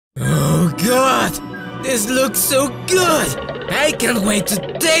Oh god! This looks so good! I can't wait to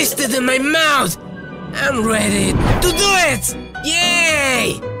taste it in my mouth! I'm ready to do it!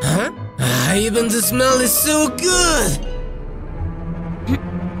 Yay! Huh? Even the smell is so good!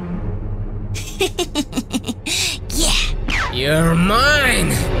 Yeah! You're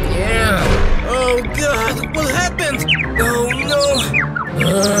mine! Yeah! Oh god, what happened? Oh no!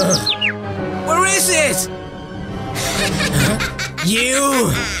 Where is it? Huh?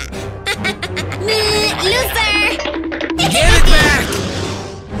 You! Loser! Get it back!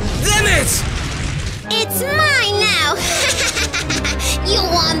 Damn it! It's mine now! You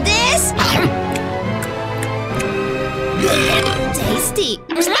want this? Tasty!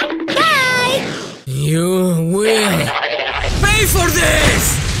 Bye! You will pay for this!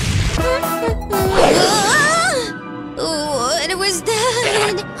 What was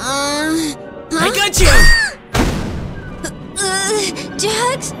that? I got you!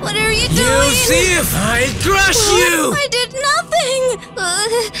 Jax, what are you doing? You see if I crush you! I did nothing!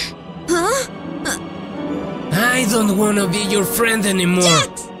 I don't want to be your friend anymore.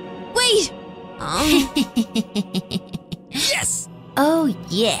 Jax! Wait! Yes! Oh,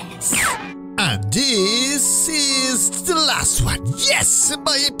 yes. And this is the last one. Yes,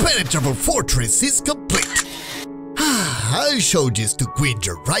 my impenetrable fortress is complete. I'll show this to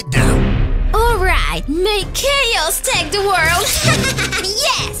QUEENIE right now. Alright, may chaos take the world!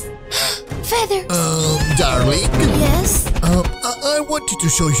 Yes! Feathers! Darling? Yes? I wanted to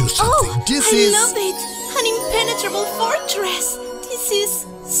show you something. I love it! An impenetrable fortress! This is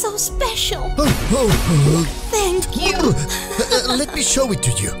so special! Thank you! Let me show it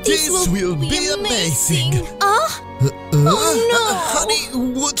to you. This will be amazing! Oh no! Honey,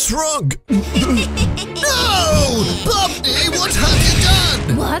 what's wrong? No! Pomni, what have you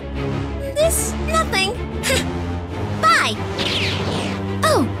done? What? This? Nothing. Bye!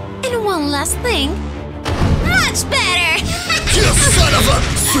 Oh, and one last thing. Much better! You son of a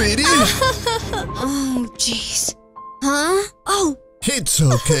sweetie! Oh, jeez. Huh? Oh! It's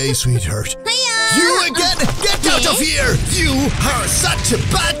okay, sweetheart. You again? Get out of here! You are such a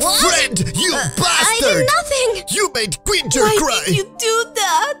bad friend! You bastard! I did nothing! You made QUEENIE cry! Why did you do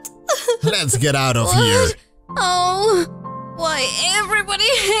that? Let's get out of here. Oh, why everybody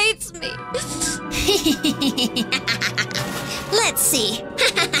hates me? Let's see.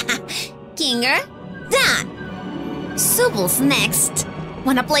 Kinger, done. Zooble's next.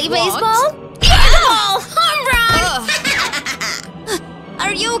 Wanna play baseball? Get the ball! Home run!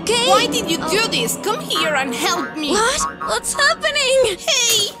 Are you okay? Why did you do this? Come here and help me. What? What's happening?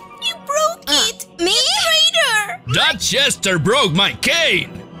 Hey, you broke it. Me? Traitor! That Chester broke my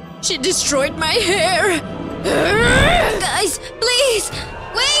cane! She destroyed my hair. Guys, please,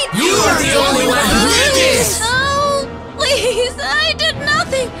 wait! You are the only one who did this! Oh, please, I did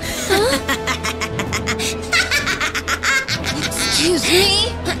nothing! Excuse me?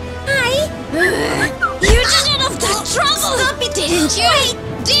 Hi? You did enough trouble! Stop it, didn't you? Wait,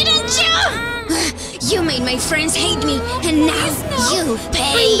 didn't you? You made my friends hate me, and now you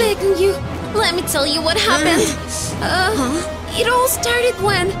pay! I'm begging you, let me tell you what happened. It all started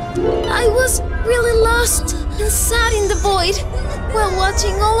when I was really lost and sad in the void while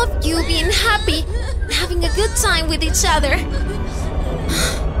watching all of you being happy and having a good time with each other.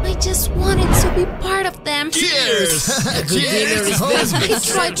 I just wanted to be part of them. Cheers! A good dinner is best. I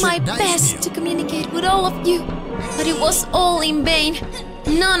tried my best to communicate with all of you, but it was all in vain.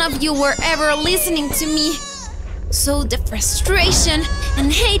 None of you were ever listening to me. So the frustration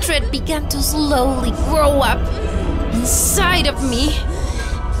and hatred began to slowly grow up inside of me.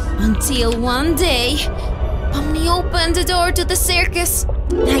 Until one day, Pomni opened the door to the circus.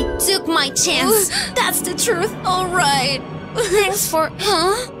 I took my chance. That's the truth. All right. Thanks for...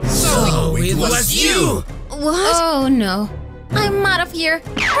 Huh? So it was you! What? Oh no. I'm out of here.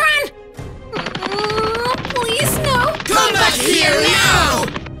 Run! Please, no. Come back here now!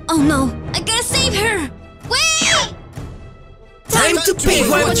 Oh no. I gotta save her. Wait! Time to pay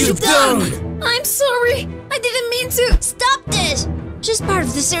what you've done! I'm sorry. I didn't mean to. Stop this. She's part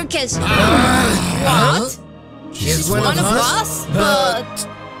of the circus. What? She's one of us? But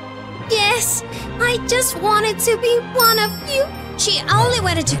Yes, I just wanted to be one of you. She only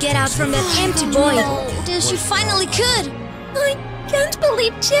wanted to get out from that empty void. Till she finally could. I can't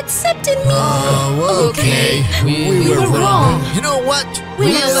believe she accepted me. Oh, okay. We were wrong. You know what? We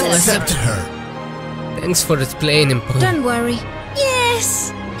We'll will accept her. Thanks for explaining, Pomni. Don't worry.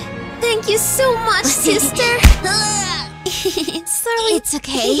 Yes. Thank you so much, sister. Sorry. It's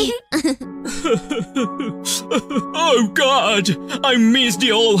okay. Oh God, I miss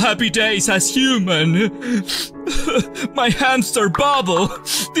the old happy days as human. My hamster Bubble,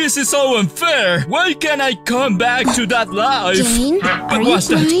 this is so unfair. Why can't I come back to that life? Caine, What are was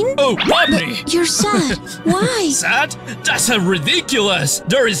you that? crying? Oh, Pomni! You're sad. Why? Sad? That's ridiculous.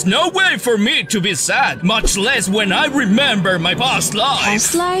 There is no way for me to be sad, much less when I remember my past life.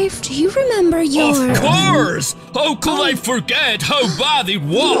 Past life? Do you remember your... Of course! How could I forget how bad it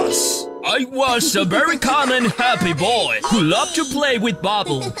was? I was a very calm and happy boy who loved to play with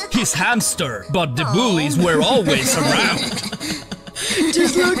Bubble, his hamster, but the bullies were always around.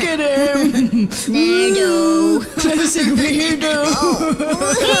 Just look at him. Nerdo. Classic weirdo.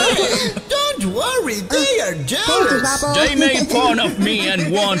 Don't worry, they are jealous. They made fun of me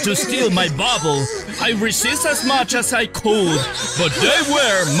and wanted to steal my Bubble. I resist as much as I could, but they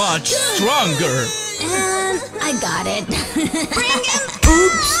were much stronger. And I got it. Bring him.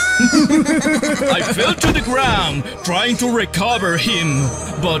 I fell to the ground, trying to recover him,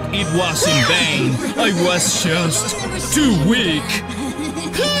 but it was in vain. I was just too weak.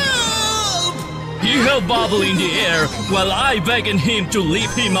 Help! He held Bubble in the air while I begged him to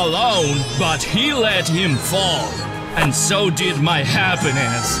leave him alone, but he let him fall. And so did my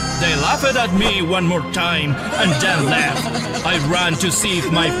happiness. They laughed at me one more time and then left. I ran to see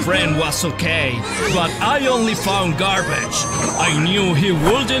if my friend was okay, but I only found garbage. I knew he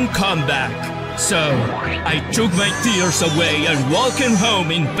wouldn't come back. So I took my tears away and walked him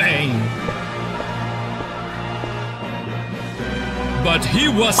home in pain. But he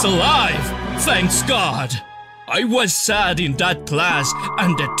was alive, thanks God. I was sad in that class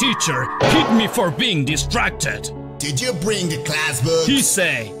and the teacher hit me for being distracted. Did you bring the class book? He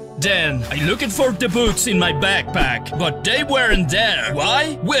say. Then I looked for the books in my backpack, but they weren't there.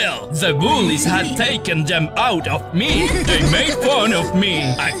 Why? Well, the bullies had taken them out of me. They made fun of me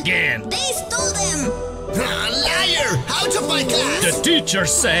again. They stole them. Liar! Out of my class! The teacher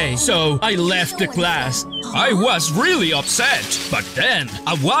say, so I left the class. I was really upset, but then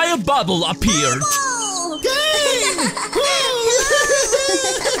a wild Bubble appeared.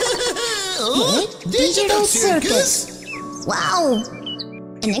 Oh, Digital Circus? Wow.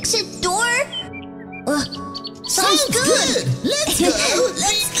 An exit door? Sounds good. Let's go.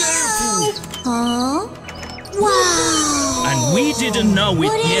 Let's go. Huh? Wow. And we didn't know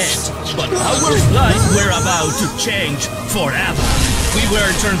it yet, but our lives were about to change forever. We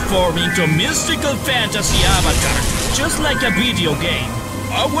were transformed into a mystical fantasy avatar, just like a video game.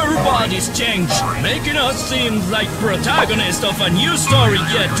 Our bodies changed, making us seem like protagonists of a new story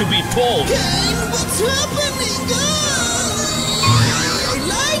yet to be told. Caine, what's happening? I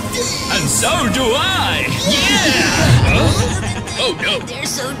like it. And so do I! Yeah! Oh no! They're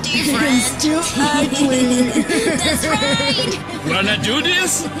so different. Still ugly. That's right. Wanna do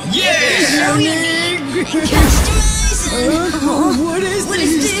this? Yeah! Customize. What is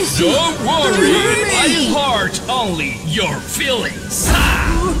this? Don't worry, I heart only your feelings. Ha!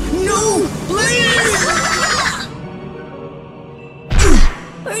 No, please.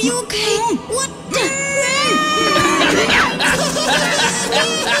 Are you okay? What the?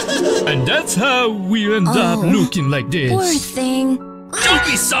 And that's how we end up looking like this. Poor thing. Don't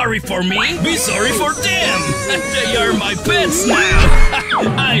be sorry for me, be sorry for them! They are my pets now!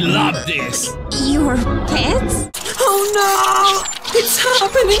 I love this! Your pets? Oh no! It's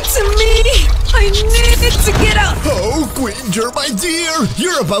happening to me! I need to get out! Oh, Queenger, my dear!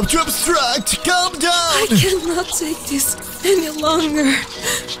 You're about to abstract! Calm down! I cannot take this any longer.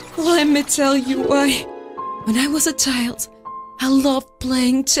 Let me tell you why. When I was a child, I loved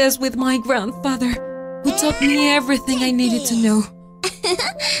playing chess with my grandfather, who taught me everything I needed to know.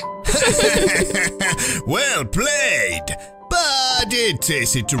 Well played! But it's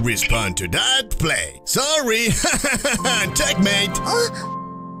easy to respond to that play. Sorry! Checkmate!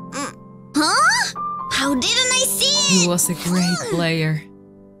 Huh? How didn't I see He it? was a great player,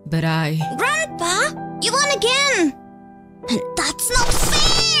 but I... Grandpa, you won again! That's not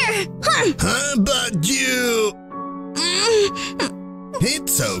fair! But you...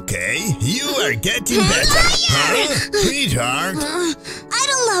 It's okay. You are getting better. Liar! Sweetheart? I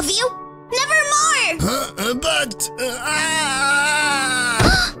don't love you! Never more!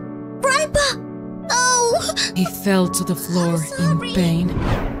 Grandpa! Oh! He fell to the floor in pain.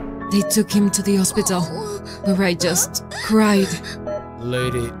 They took him to the hospital, where I just cried.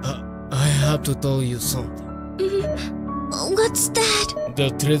 Lady, I have to tell you something. What's that? The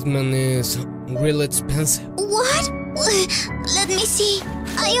treatment is real expensive. What? Let me see.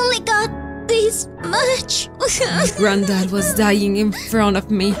 I only got this much. My granddad was dying in front of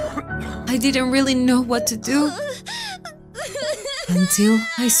me. I didn't really know what to do. Until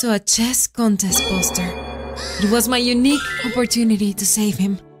I saw a chess contest poster. It was my unique opportunity to save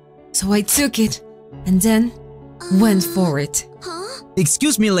him. So I took it and then went for it.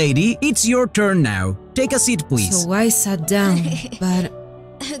 Excuse me, lady, it's your turn now. Take a seat, please. So I sat down, but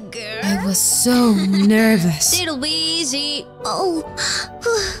I was so nervous. It'll be easy. Oh,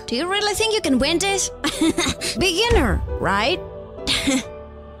 do you really think you can win this? Beginner, right?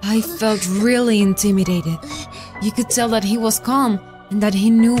 I felt really intimidated. You could tell that he was calm and that he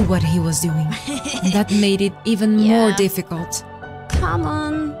knew what he was doing. And that made it even more difficult. Come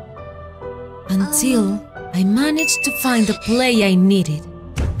on. Until I managed to find the play I needed.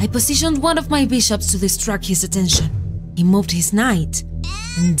 I positioned one of my bishops to distract his attention. He moved his knight.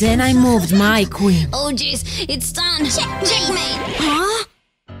 And then I moved my queen. Oh jeez, it's done. Checkmate. Huh?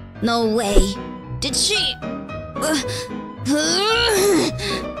 No way. Did she?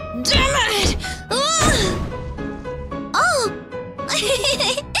 Damn it! Oh!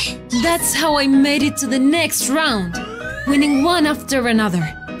 That's how I made it to the next round, winning one after another,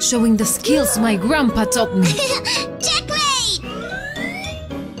 showing the skills my grandpa taught me. Checkmate!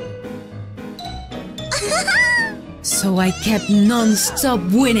 So I kept non-stop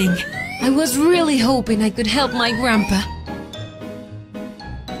winning. I was really hoping I could help my grandpa.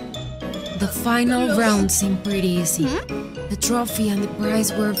 The final round seemed pretty easy. The trophy and the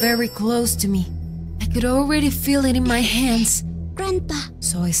prize were very close to me. I could already feel it in my hands. Grandpa.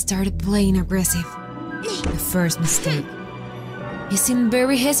 So I started playing aggressive. The first mistake. He seemed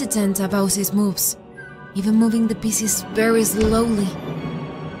very hesitant about his moves, even moving the pieces very slowly.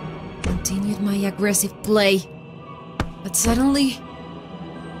 Continued my aggressive play. But suddenly...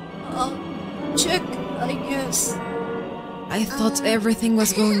 check, I guess. I thought everything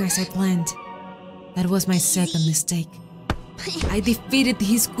was going as I planned. That was my second mistake. I defeated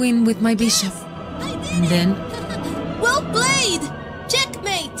his queen with my bishop. And then... Well played!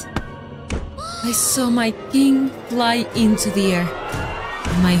 Checkmate! I saw my king fly into the air.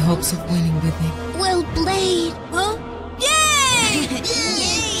 And my hopes of winning with him. Well played! Huh? Yay!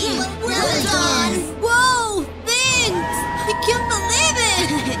 Yay! Well done! Whoa! Thanks! I can't believe it!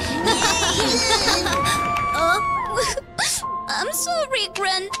 I'm sorry,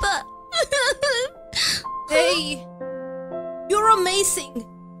 Grandpa. Hey! You're amazing!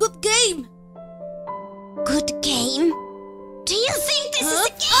 Good game! Good game? Do you think this is a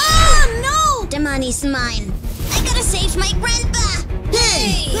game? Oh, no! The money's mine. I gotta save my grandpa!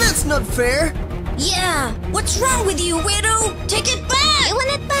 Hey! That's not fair! Yeah! What's wrong with you, widow? Take it back! You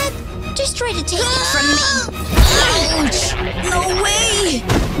want it back? Just try to take it from me. Ouch! No way!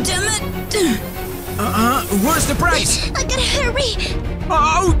 Damn it! Where's the prize? I gotta hurry!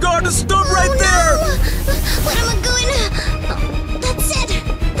 Oh, God, stop right there! No. What am I going to... That's it!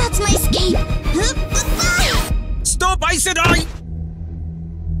 That's my escape! Stop, I said I!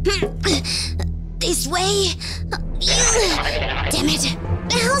 This way! Damn it!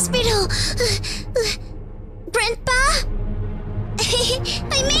 The hospital! Grandpa? I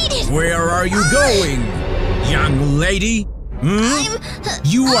made it! Where are you going, young lady?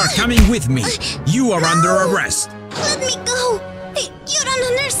 You are coming with me. You are under arrest. Let me go! You don't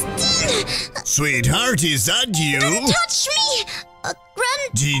understand! Sweetheart, is that you? Don't touch me!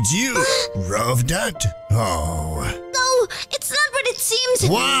 Did you rough that? Oh. No, it's not what it seems!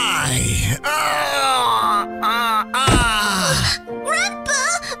 Why? Grandpa!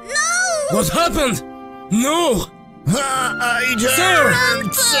 No! What happened? No!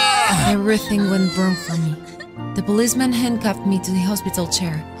 Everything went wrong for me. The policeman handcuffed me to the hospital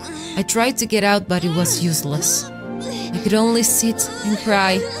chair. I tried to get out, but it was useless. I could only sit and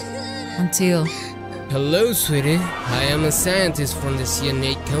cry until... Hello, sweetie. I am a scientist from the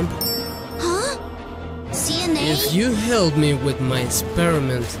CNA company. Huh? CNA? If you help me with my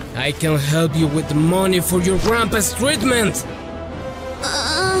experiment, I can help you with the money for your grandpa's treatment.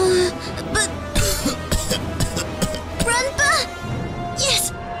 But... Grandpa?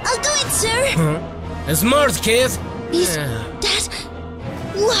 Yes, I'll do it, sir. A smart kid. Is that...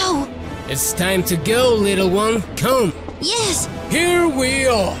 Wow. It's time to go, little one. Come. Yes. Here we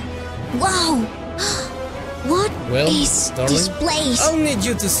are. Wow. What is darling, this place? I'll need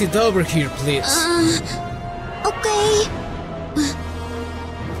you to sit over here, please. Okay.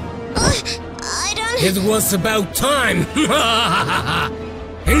 I don't... It was about time.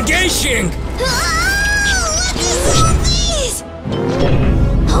 Engaging. What is all this?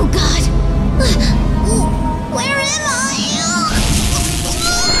 Oh God. Where am I?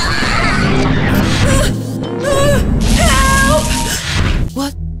 Help!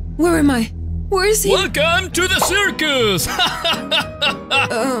 What? Where am I? Where is he? Welcome to the circus!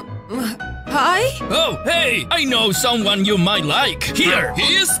 Hi? Oh, hey, I know someone you might like. Here,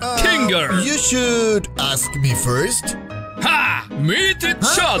 he is Kinger. You should ask me first. Ha! Meet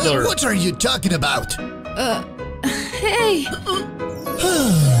each other. What are you talking about? Hey!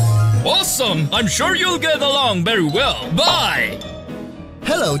 Awesome. I'm sure you'll get along very well. Bye.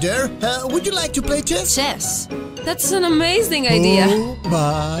 Hello there. Would you like to play chess? Chess. That's an amazing idea. Oh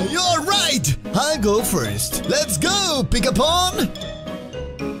my! You're right. I'll go first. Let's go. Pick a pawn.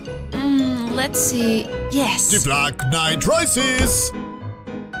 Let's see. Yes. The black knight rises.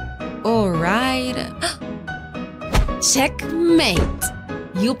 All right. Checkmate.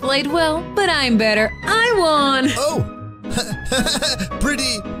 You played well, but I'm better. I won. Oh,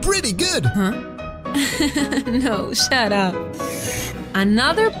 pretty good. No, shut up.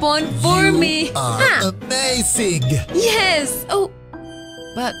 Another point for You me. are amazing. Yes. Oh,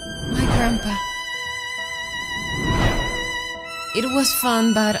 but my grandpa. It was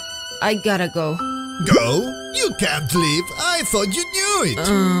fun, but I gotta go. Go? You can't leave. I thought you knew it.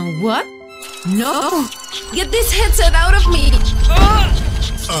 What? No. Get this headset out of me.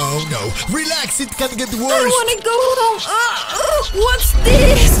 Oh no. Relax. It can get I worse. wanna go home. What's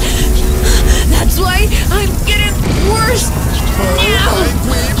this? That's why I'm getting worse. Oh,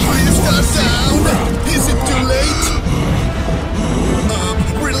 my queen, please calm down. Is it too late?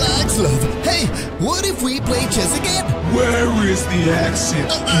 Relax, love. Hey, what if we play chess again? Where is the exit?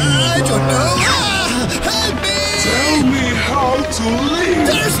 I don't know. Help me! Tell me how to leave!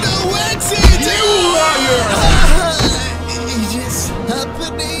 There's no exit! You liar! It is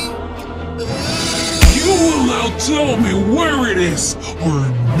happening. You will now tell me where it is or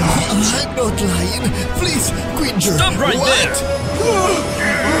not. I'm not lying. Please, Queenger. Stop right what? there.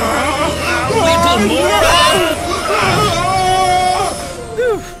 Little more.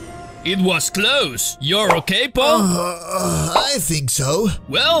 It was close. You're okay, Paul? I think so.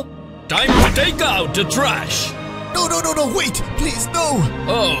 Well, time to take out the trash. No, wait. Please, no.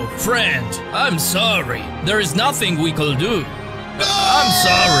 Oh, friend, I'm sorry. There is nothing we could do. I'm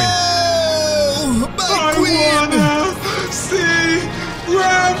sorry. Oh, my I queen. wanna see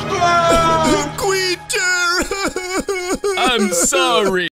Grandpa! Queenger. I'm sorry.